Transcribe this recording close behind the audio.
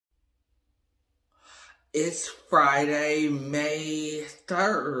It's Friday, May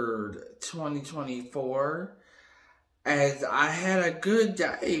 3rd, 2024, as I had a good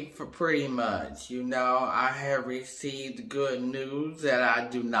day for pretty much. I have received good news that I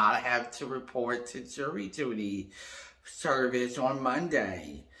do not have to report to jury duty service on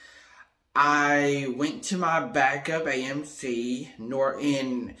Monday. I went to my backup AMC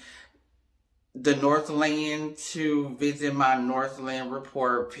in the Northland to visit my Northland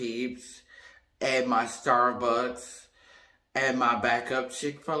Report peeps at my Starbucks, at my backup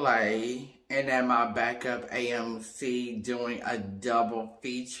Chick-fil-A, and at my backup AMC doing a double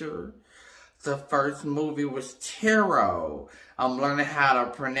feature. The first movie was Tarot. I'm learning how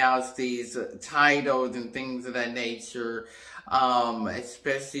to pronounce these titles and things of that nature,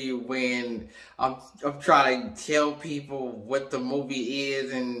 especially when I'm trying to tell people what the movie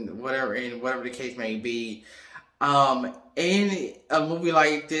is and whatever the case may be. And a movie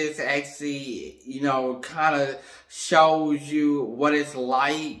like this actually, kind of shows you what it's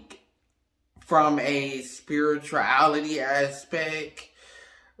like from a spirituality aspect,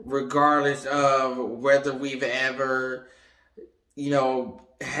 regardless of whether we've ever,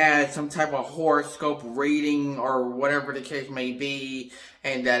 had some type of horoscope reading or whatever the case may be,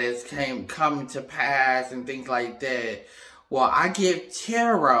 and that it's come to pass and things like that. Well, I give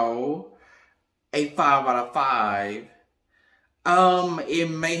Tarot a 5 out of 5. It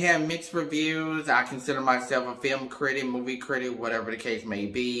may have mixed reviews. I consider myself a film critic, movie critic, whatever the case may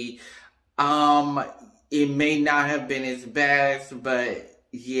be. It may not have been its best, but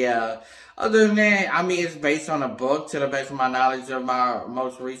yeah. Other than that, it's based on a book to the best of my knowledge of my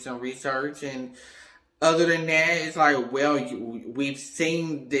most recent research. And other than that, it's like, well, we've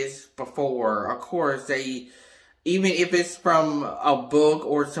seen this before. Of course, even if it's from a book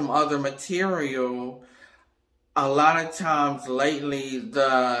or some other material, a lot of times lately,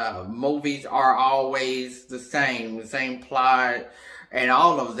 the movies are always the same plot and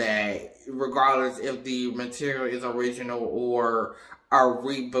all of that, regardless if the material is original or a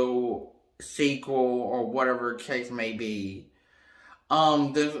reboot, sequel, or whatever case may be.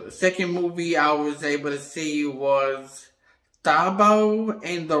 The second movie I was able to see was Thabo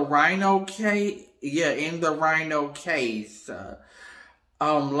and the Rhino Case. Yeah, in the Rhino Case.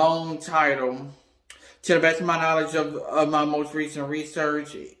 Long title. To the best of my knowledge of my most recent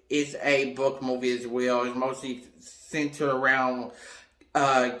research, it's a book movie as well. It's mostly centered around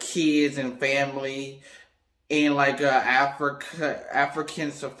kids and family in like a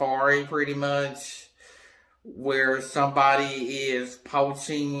African safari, pretty much, where somebody is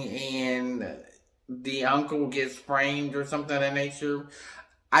poaching and the uncle gets framed or something of that nature.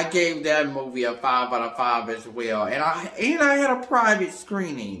 I gave that movie a 5 out of 5 as well, and I had a private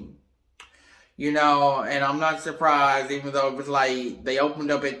screening. And I'm not surprised, even though it was like, they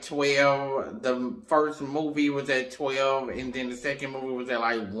opened up at 12, the first movie was at 12, and then the second movie was at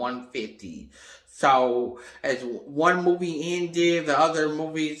like 1:50. So, as one movie ended, the other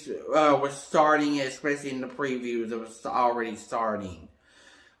movies were starting, especially in the previews, it was already starting,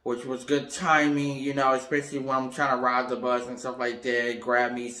 which was good timing, especially when I'm trying to ride the bus and stuff like that,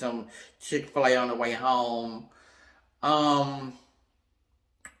 grab me some Chick-fil-A on the way home.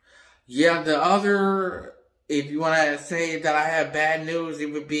 Yeah, the other, if you want to say that I have bad news,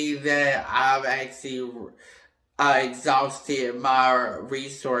 it would be that I've actually exhausted my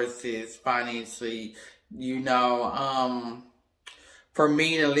resources financially. For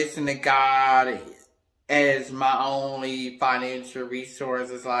me to listen to God as my only financial resource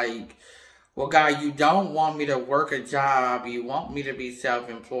is like, well, God, you don't want me to work a job. You want me to be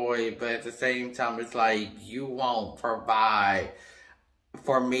self-employed, but at the same time, it's like, you won't provide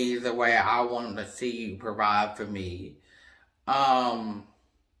for me the way I want to see you provide for me. And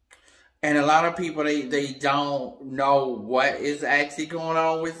a lot of people, they don't know what is actually going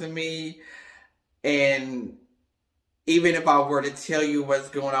on with me. And even if I were to tell you what's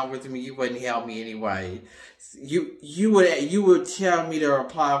going on with me, you wouldn't help me anyway. You would tell me to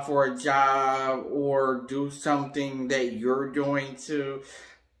apply for a job or do something that you're doing to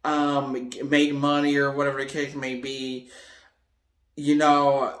make money or whatever the case may be.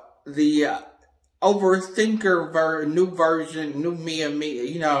 The overthinker new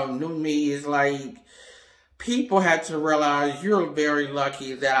me is like, people have to realize you're very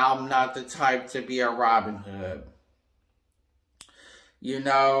lucky that I'm not the type to be a Robin Hood.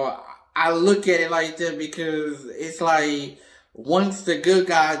 I look at it like that because it's like, once the good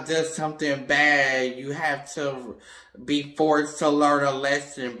guy does something bad, you have to be forced to learn a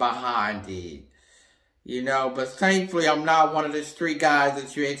lesson behind it. But thankfully I'm not one of the street guys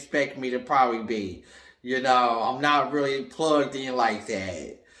that you expect me to probably be. I'm not really plugged in like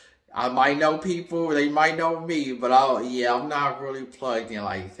that. I might know people, they might know me, but yeah, I'm not really plugged in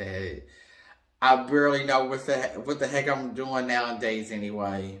like that. I barely know what the heck I'm doing nowadays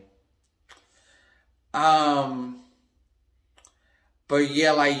anyway. But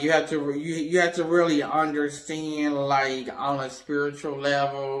yeah, like you have to really understand, like, on a spiritual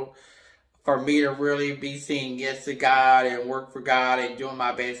level, for me to really be saying yes to God and work for God and doing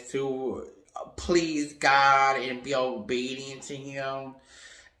my best to please God and be obedient to Him.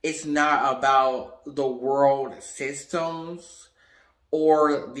 It's not about the world systems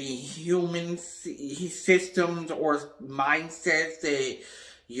or the human systems or mindsets that,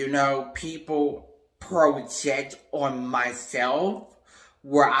 people project on myself,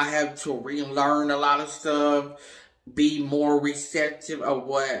 where I have to relearn a lot of stuff, be more receptive of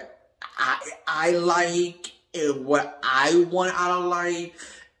what I like and what I want out of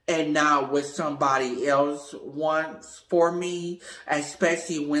life, and not what somebody else wants for me,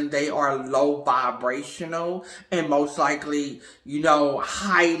 especially when they are low vibrational and most likely,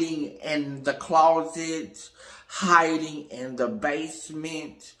 hiding in the closet, hiding in the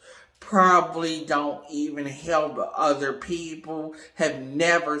basement, probably don't even help other people, have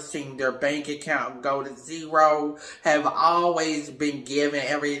never seen their bank account go to zero, have always been given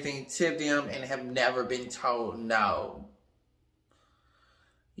everything to them, and have never been told no.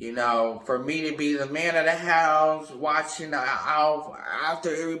 For me to be the man of the house, watching out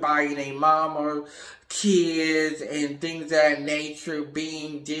after everybody and their mama, kids, and things of that nature,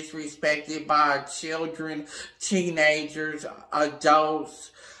 being disrespected by children, teenagers,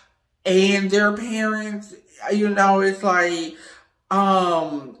 adults, and their parents, it's like,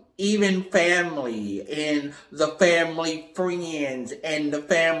 even family and the family friends and the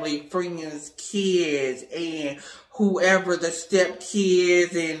family friends' kids and whoever the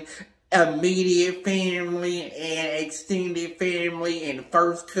stepkids and immediate family and extended family and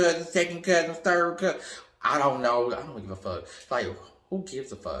first cousin, second cousin, third cousin. I don't know. I don't give a fuck. Like, who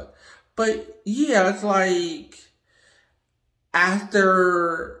gives a fuck? But yeah, it's like,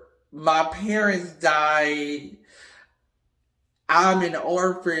 after my parents died, I'm an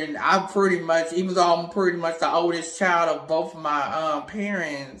orphan. I'm pretty much, even though I'm pretty much the oldest child of both of my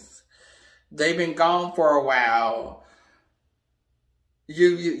parents, they've been gone for a while.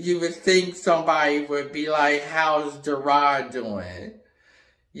 You would think somebody would be like, how's Gerard doing?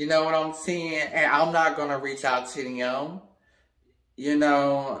 You know what I'm saying? And I'm not going to reach out to them.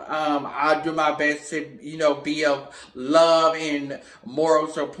 I'll do my best to, be of love and moral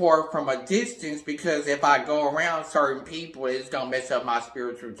support from a distance, because if I go around certain people, it's going to mess up my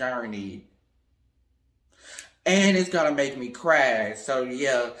spiritual journey. And it's going to make me crash. So,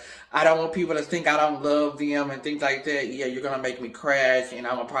 yeah, I don't want people to think I don't love them and things like that. Yeah, you're going to make me crash, and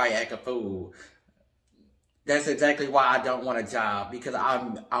I'm going to probably act a fool. That's exactly why I don't want a job, because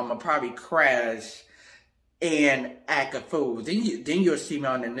I'm going to probably crash and act a fool. Then you'll see me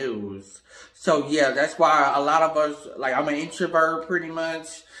on the news. So yeah, that's why a lot of us, like, I'm an introvert pretty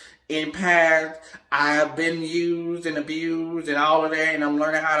much. In past, I have been used and abused and all of that, and I'm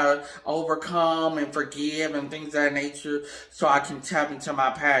learning how to overcome and forgive and things of that nature, so I can tap into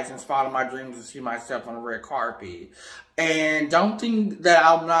my passions, follow my dreams, and see myself on the red carpet. And don't think that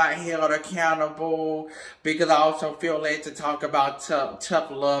I'm not held accountable, because I also feel led to talk about tough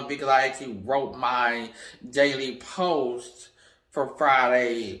love, because I actually wrote my daily post for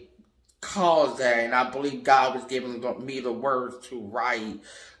Friday called that, and I believe God was giving me the words to write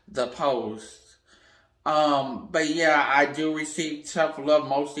the post. But yeah, I do receive tough love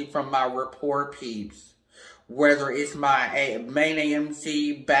mostly from my rapport peeps, whether it's my main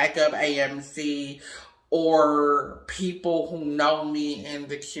AMC, backup AMC, or people who know me in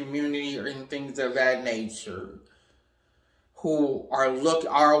the community and things of that nature, who are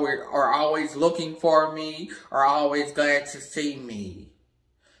always looking for me, are always glad to see me.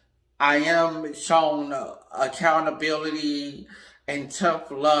 I am shown accountability and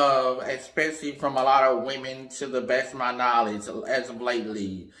tough love, especially from a lot of women, to the best of my knowledge, as of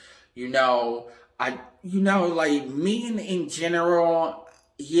lately. Like, men in general,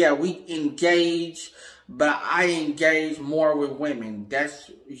 yeah, we engage, but I engage more with women. That's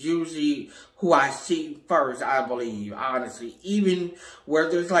usually who I see first, I believe, honestly. Even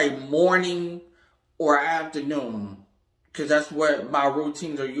whether it's like morning or afternoon, because that's what my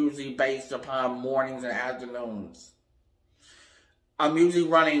routines are usually based upon, mornings and afternoons. I'm usually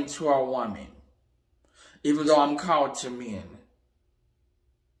running into a woman, even though I'm called to men.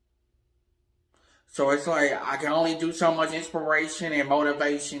 So it's like, I can only do so much inspiration and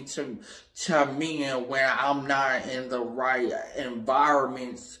motivation to men when I'm not in the right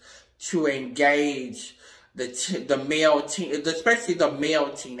environments to engage the male especially the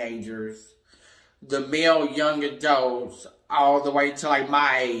male teenagers, the male young adults, all the way to like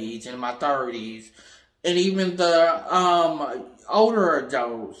my age in my 30s, and even the older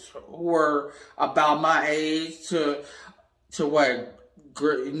adults who were about my age to what,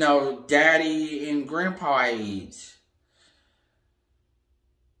 you know, daddy and grandpa age,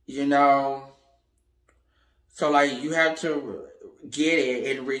 you know. So like you have to get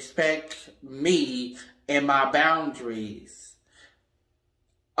it and respect me and my boundaries.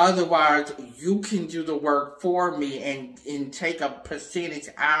 Otherwise, you can do the work for me and take a percentage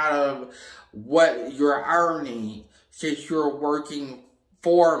out of what you're earning since you're working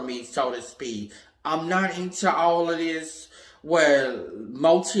for me, so to speak. I'm not into all of this,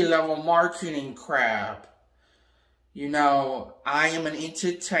 multi-level marketing crap. You know, I am an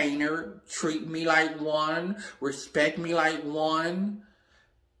entertainer. Treat me like one. Respect me like one.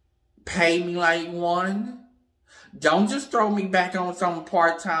 Pay me like one. Don't just throw me back on some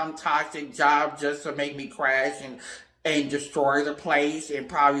part-time toxic job just to make me crash and destroy the place and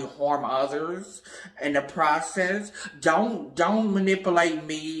probably harm others in the process. Don't manipulate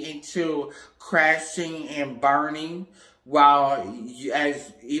me into crashing and burning while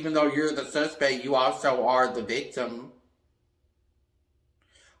even though you're the suspect, you also are the victim.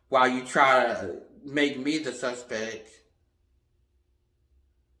 While you try to make me the suspect.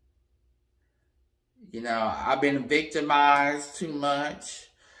 You know, I've been victimized too much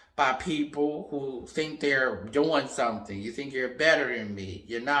by people who think they're doing something. You think you're better than me.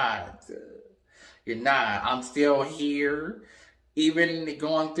 You're not. You're not. I'm still here. Even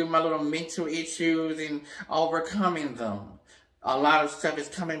going through my little mental issues and overcoming them. A lot of stuff is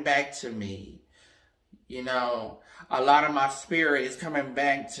coming back to me. You know, a lot of my spirit is coming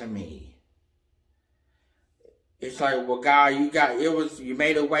back to me. It's like, well, God, you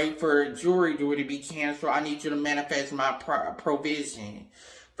made a way for jury duty to be canceled. I need you to manifest my provision.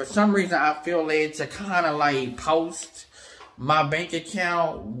 For some reason, I feel led to kind of like post my bank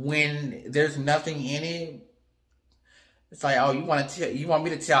account when there's nothing in it. It's like, oh, you want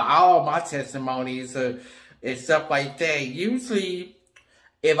me to tell all my testimonies and stuff like that. Usually,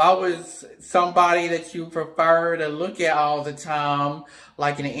 if I was somebody that you prefer to look at all the time,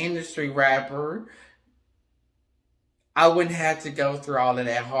 like an industry rapper, I wouldn't have to go through all of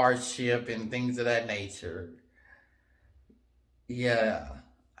that hardship and things of that nature. Yeah,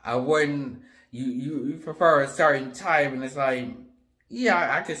 I wouldn't. You prefer a certain type, and it's like,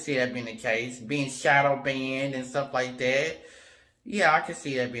 yeah, I could see that being the case. Being shadow banned and stuff like that. Yeah, I could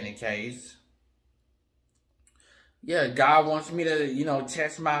see that being the case. Yeah, God wants me to, you know,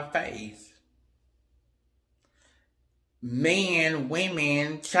 test my faith. Men,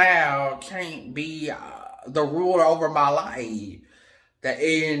 women, child can't be the ruler over my life.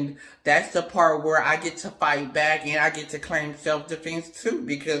 And that's the part where I get to fight back and I get to claim self-defense too,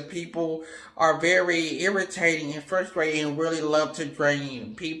 because people are very irritating and frustrating and really love to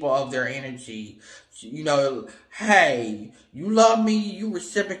drain people of their energy. You know, hey, you love me, you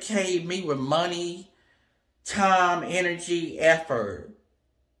reciprocate me with money, time, energy, effort.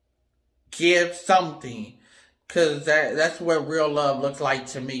 Give something. Because that's what real love looks like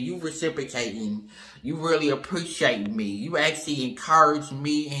to me. You reciprocating. You really appreciate me. You actually encourage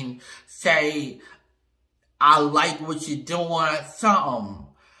me and say, I like what you're doing, something.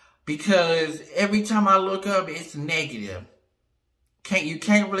 Because every time I look up, it's negative. You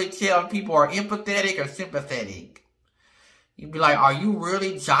can't really tell if people are empathetic or sympathetic. You'd be like, are you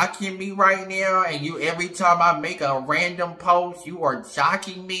really jocking me right now? And every time I make a random post, you are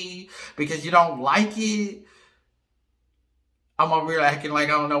jocking me because you don't like it? I'm over here acting like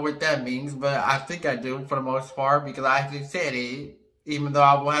I don't know what that means, but I think I do for the most part because I actually said it, even though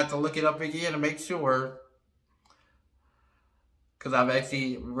I will have to look it up again to make sure. Because I've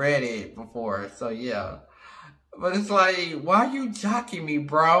actually read it before, so yeah. But it's like, why are you jocking me,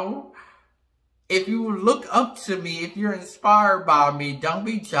 bro? If you look up to me, if you're inspired by me, don't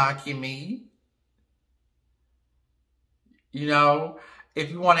be jocking me. You know,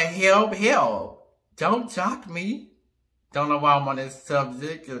 if you want to help. Don't jock me. Don't know why I'm on this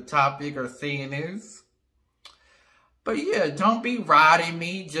subject or topic or saying this. But yeah, don't be riding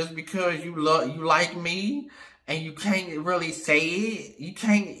me just because you like me and you can't really say it. You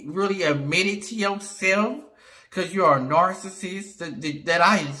can't really admit it to yourself because you're a narcissist. That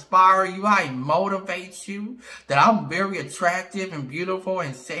I inspire you, I motivate you, that I'm very attractive and beautiful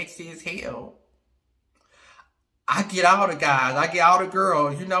and sexy as hell. I get all the guys. I get all the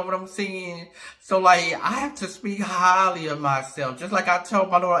girls. You know what I'm saying? So, like, I have to speak highly of myself. Just like I told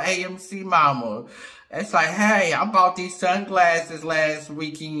my little AMC mama. It's like, hey, I bought these sunglasses last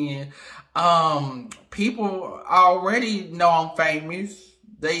weekend. People already know I'm famous.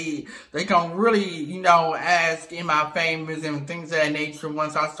 They gonna really, ask, am I famous and things of that nature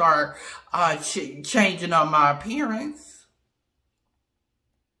once I start changing up my appearance.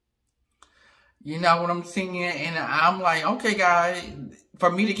 You know what I'm saying? And I'm like, okay, guys,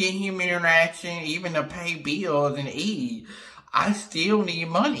 for me to get human interaction, even to pay bills and eat, I still need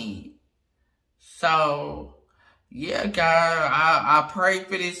money. So, yeah, God, I pray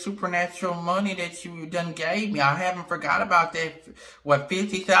for this supernatural money that you done gave me. I haven't forgot about that. What,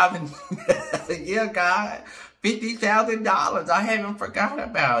 50,000? Yeah, God, $50,000. I haven't forgot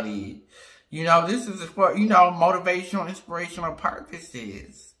about it. This is for, motivational, inspirational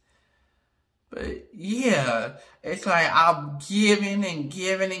purposes. But yeah, it's like I'm giving and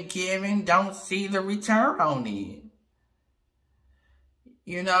giving and giving, don't see the return on it.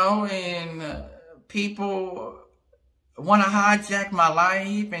 And people want to hijack my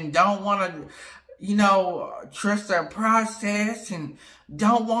life and don't want to, trust their process and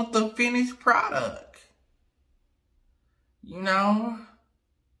don't want the finished product.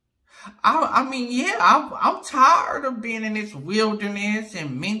 I'm tired of being in this wilderness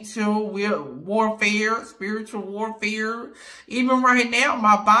and mental warfare, spiritual warfare. Even right now,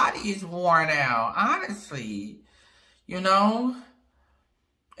 my body is worn out, honestly. And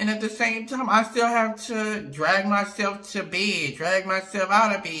at the same time, I still have to drag myself to bed, drag myself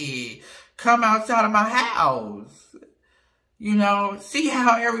out of bed, come outside of my house, see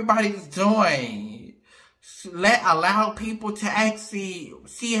how everybody's doing. Allow people to actually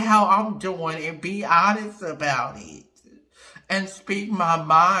see how I'm doing and be honest about it and speak my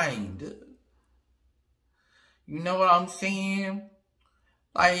mind. You know what I'm saying?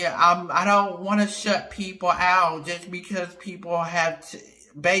 Like, I don't want to shut people out just because people have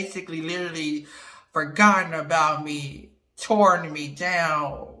basically literally forgotten about me, torn me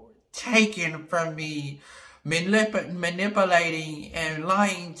down, taken from me, manipulating and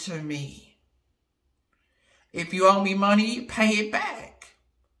lying to me. If you owe me money, pay it back.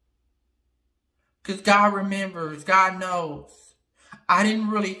 Because God remembers, God knows. I didn't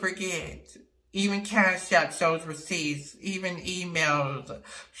really forget. Even Cash App shows receipts. Even emails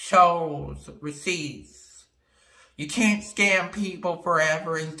shows receipts. You can't scam people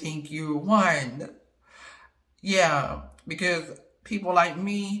forever and think you won. Yeah, because people like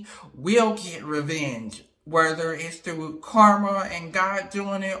me will get revenge. Whether it's through karma and God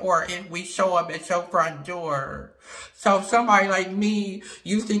doing it, or if we show up at your front door. So if somebody like me,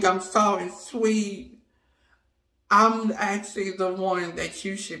 you think I'm soft and sweet, I'm actually the one that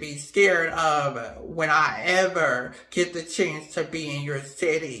you should be scared of when I ever get the chance to be in your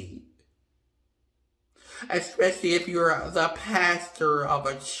city. Especially if you're the pastor of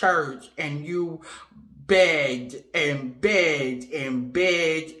a church and you begged and begged and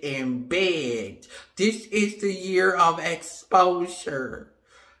begged and begged. This is the year of exposure.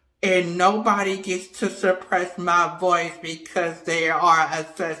 And nobody gets to suppress my voice because they are a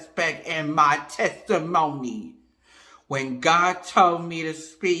suspect in my testimony. When God told me to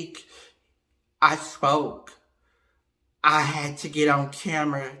speak, I spoke. I had to get on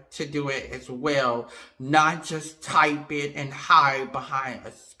camera to do it as well, not just type it and hide behind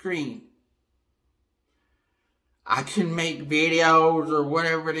a screen. I can make videos or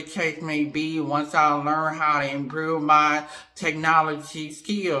whatever the case may be once I learn how to improve my technology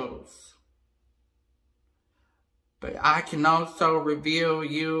skills. But I can also reveal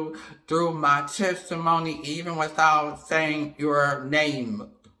you through my testimony even without saying your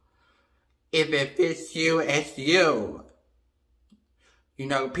name. If it fits you, it's you.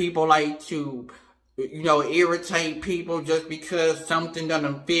 People like to, irritate people just because something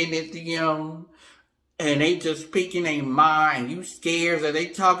doesn't fit them. And they just speaking their mind. You scared that they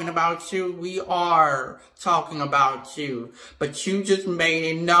talking about you? We are talking about you. But you just made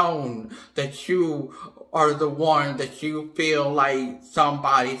it known that you are the one that you feel like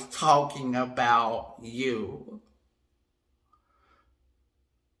somebody's talking about you.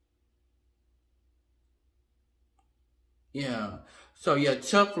 Yeah. So your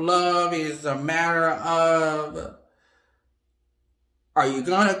tough love is a matter of, are you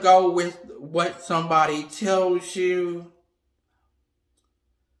going to go with what somebody tells you?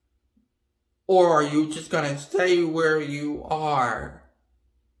 Or are you just going to stay where you are?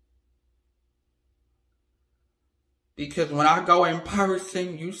 Because when I go in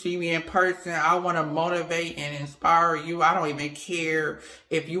person, you see me in person, I want to motivate and inspire you. I don't even care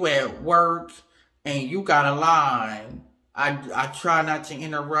if you at work and you got a line. I try not to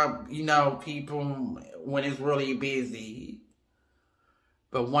interrupt, people when it's really busy.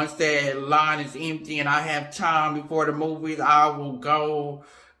 But once that line is empty and I have time before the movies, I will go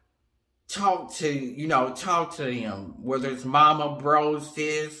talk to them, whether it's mama, bro,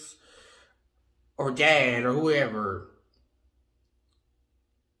 sis, or dad, or whoever.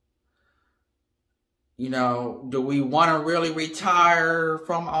 Do we want to really retire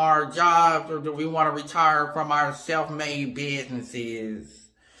from our jobs, or do we want to retire from our self-made businesses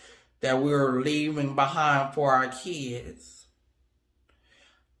that we're leaving behind for our kids?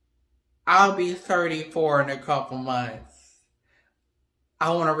 I'll be 34 in a couple months.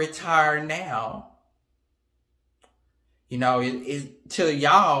 I want to retire now. To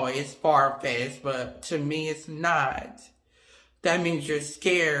y'all, it's far-fetched, but to me, it's not. That means you're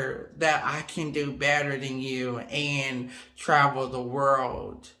scared that I can do better than you and travel the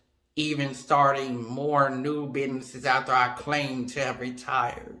world, even starting more new businesses after I claim to have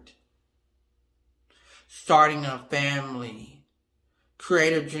retired. Starting a family,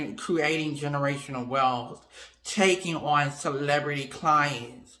 creating generational wealth, taking on celebrity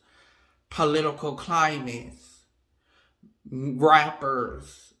clients, political climates,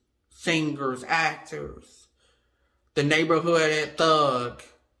 rappers, singers, actors, the neighborhood thug,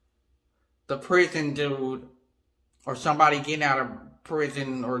 the prison dude, or somebody getting out of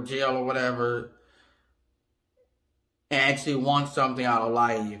prison or jail or whatever, and actually wants something out of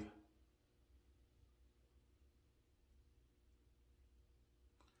life.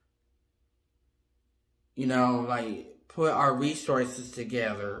 Put our resources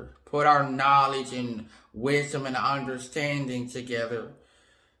together, put our knowledge and wisdom and understanding together.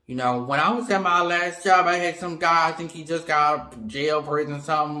 When I was at my last job, I had some guy, I think he just got out of jail, prison,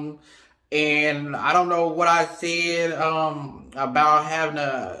 something. And I don't know what I said about having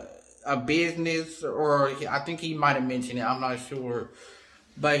a business, or I think he might have mentioned it, I'm not sure.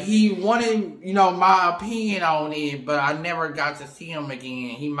 But he wanted, my opinion on it, but I never got to see him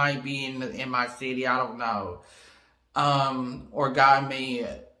again. He might be in my city, I don't know. Or God may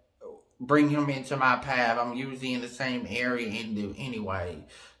bring him into my path. I'm usually in the same area anyway.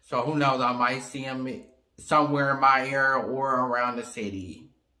 So who knows, I might see him somewhere in my area or around the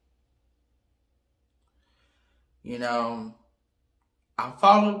city. I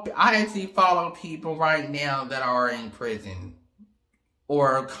actually follow people right now that are in prison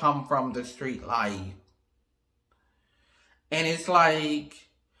or come from the street life. And it's like,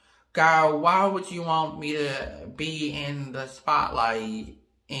 God, why would you want me to be in the spotlight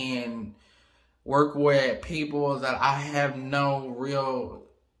and work with people that I have no real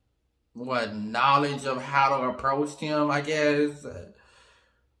knowledge of how to approach them, I guess?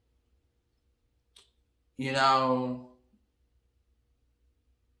 Even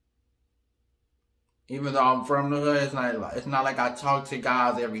though I'm from the hood, it's not like I talk to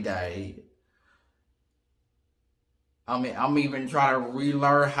guys every day. I'm even trying to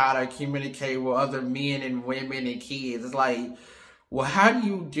relearn how to communicate with other men and women and kids. It's like, well, how do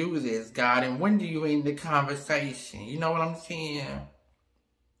you do this, God? And when do you end the conversation? You know what I'm saying?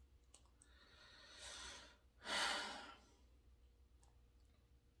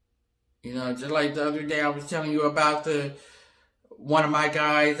 Just like the other day I was telling you about one of my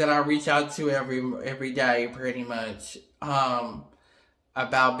guys that I reach out to every day, pretty much,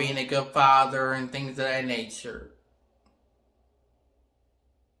 about being a good father and things of that nature.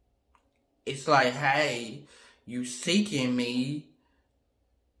 It's like, hey, you seeking me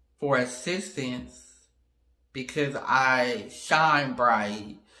for assistance because I shine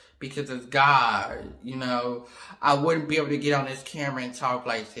bright, because it's God. I wouldn't be able to get on this camera and talk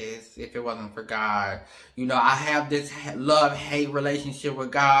like this if it wasn't for God. I have this love-hate relationship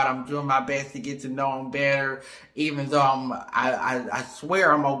with God. I'm doing my best to get to know Him better, even though I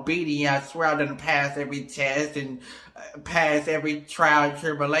swear I'm obedient. I swear I didn't pass every test and pass every trial and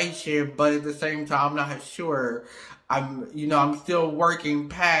tribulation, but at the same time, I'm not sure. I'm still working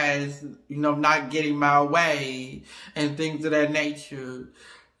past, not getting my way and things of that nature.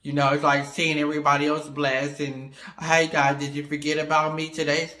 It's like seeing everybody else blessed and, hey, God, did you forget about me?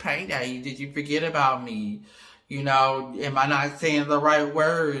 Today's payday. Did you forget about me? Am I not saying the right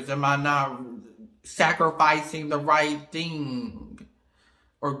words? Am I not sacrificing the right thing?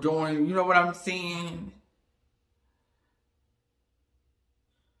 Or doing, you know what I'm saying?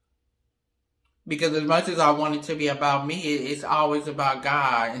 Because as much as I want it to be about me, it's always about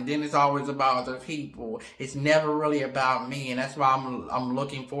God, and then it's always about other people. It's never really about me, and that's why I'm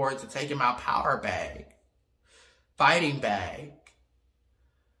looking forward to taking my power back, fighting back.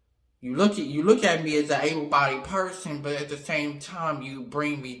 You look at me as an able-bodied person, but at the same time, you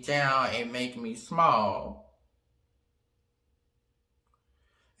bring me down and make me small.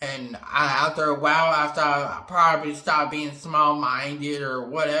 And after a while, after I probably stop being small-minded or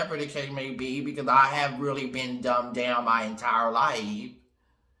whatever the case may be, because I have really been dumbed down my entire life,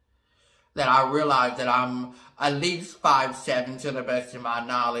 that I realize that I'm at least 5'7" to the best of my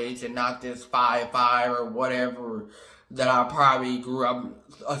knowledge, and not this 5'5" or whatever that I probably grew up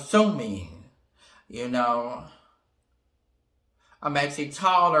assuming, you know. I'm actually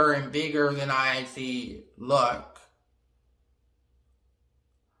taller and bigger than I actually look.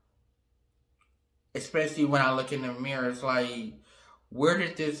 Especially when I look in the mirror, it's like, where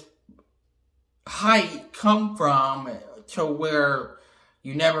did this height come from to where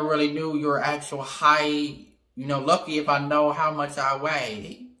you never really knew your actual height? You know, lucky if I know how much I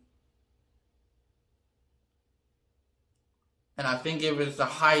weigh. And I think it was the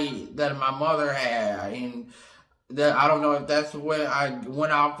height that my mother had. And that, I don't know if that's what I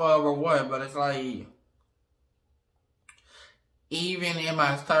went off of or what, but it's like, even in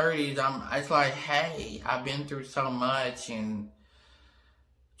my 30s, it's like, hey, I've been through so much and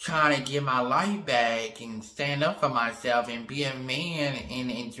trying to get my life back and stand up for myself and be a man and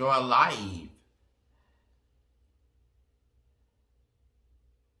enjoy life.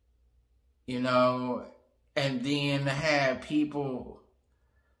 You know, and then have people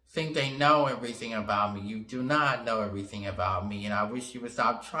think they know everything about me. You do not know everything about me, and I wish you would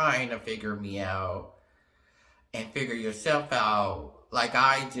stop trying to figure me out and figure yourself out like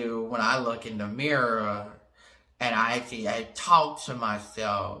I do when I look in the mirror and I talk to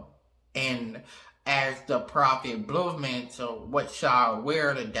myself and ask the Prophet Blue Mental, what shall I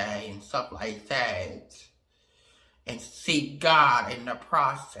wear today and stuff like that, and seek God in the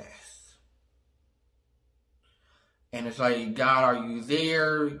process. And it's like, God, are you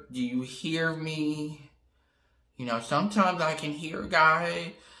there? Do you hear me? You know, sometimes I can hear God.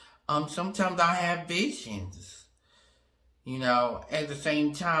 Sometimes I have visions. You know, at the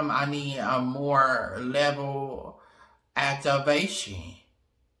same time, I need a more level activation.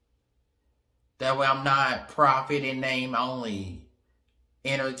 That way I'm not prophet in name only.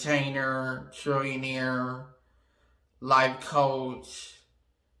 Entertainer, trillionaire, life coach,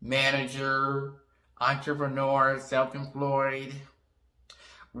 manager, entrepreneur, self-employed,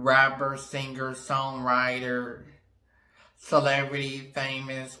 rapper, singer, songwriter, celebrity,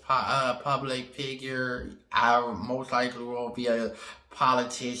 famous, public figure. I most likely will be a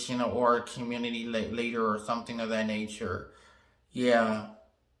politician or a community leader or something of that nature. Yeah.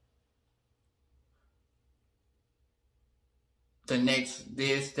 The next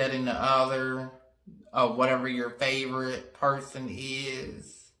this, that, and the other, of whatever your favorite person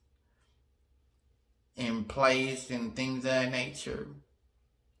is, in place, and things of that nature.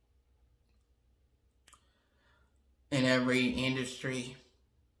 In every industry,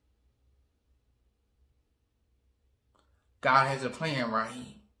 God has a plan,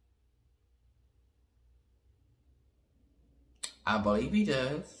 right? I believe He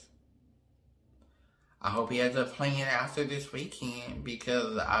does. I hope He has a plan after this weekend,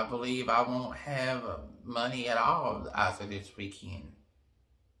 because I believe I won't have money at all after this weekend.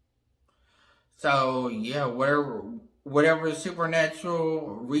 So, yeah, whatever supernatural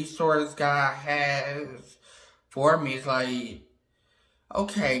resource God has for me, it's like,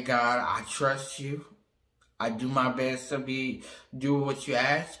 okay, God, I trust you. I do my best to do what you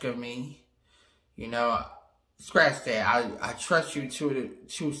ask of me. You know, scratch that. I trust you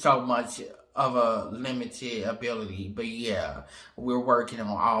to so much of a limited ability. But yeah, we're working on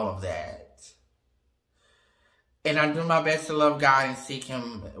all of that. And I do my best to love God and seek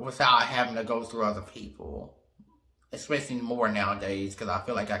Him without having to go through other people. Especially more nowadays, because I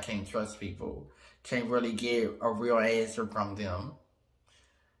feel like I can't trust people. Can't really get a real answer from them.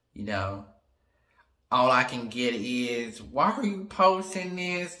 You know, all I can get is, why are you posting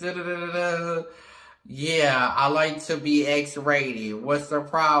this? Da, da, da, da. Yeah, I like to be X-rated. What's the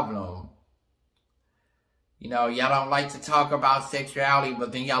problem? You know, y'all don't like to talk about sexuality,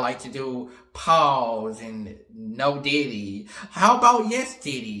 but then y'all like to do pause and no Diddy. How about yes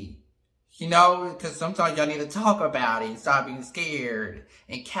Diddy? You know, because sometimes y'all need to talk about it and stop being scared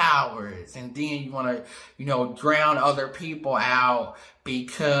and cowards. And then you want to, you know, drown other people out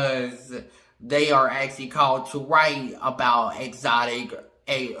because they are actually called to write about exotic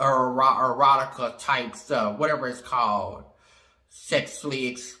or erotica type stuff. Whatever it's called. Sexually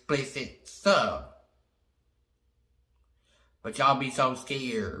explicit stuff. But y'all be so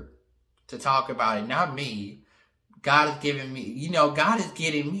scared to talk about it. Not me. God is giving me, you know, God is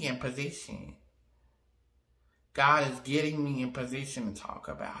getting me in position. God is getting me in position to talk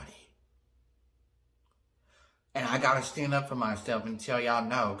about it. And I got to stand up for myself and tell y'all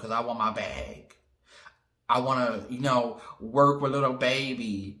no, because I want my bag. I want to, you know, work with little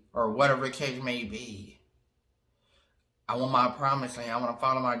baby or whatever the case may be. I want my promised land. I want to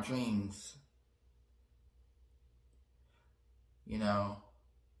follow my dreams. You know.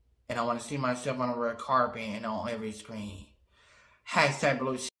 and I want to see myself on a red carpet and on every screen. Hashtag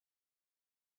Blue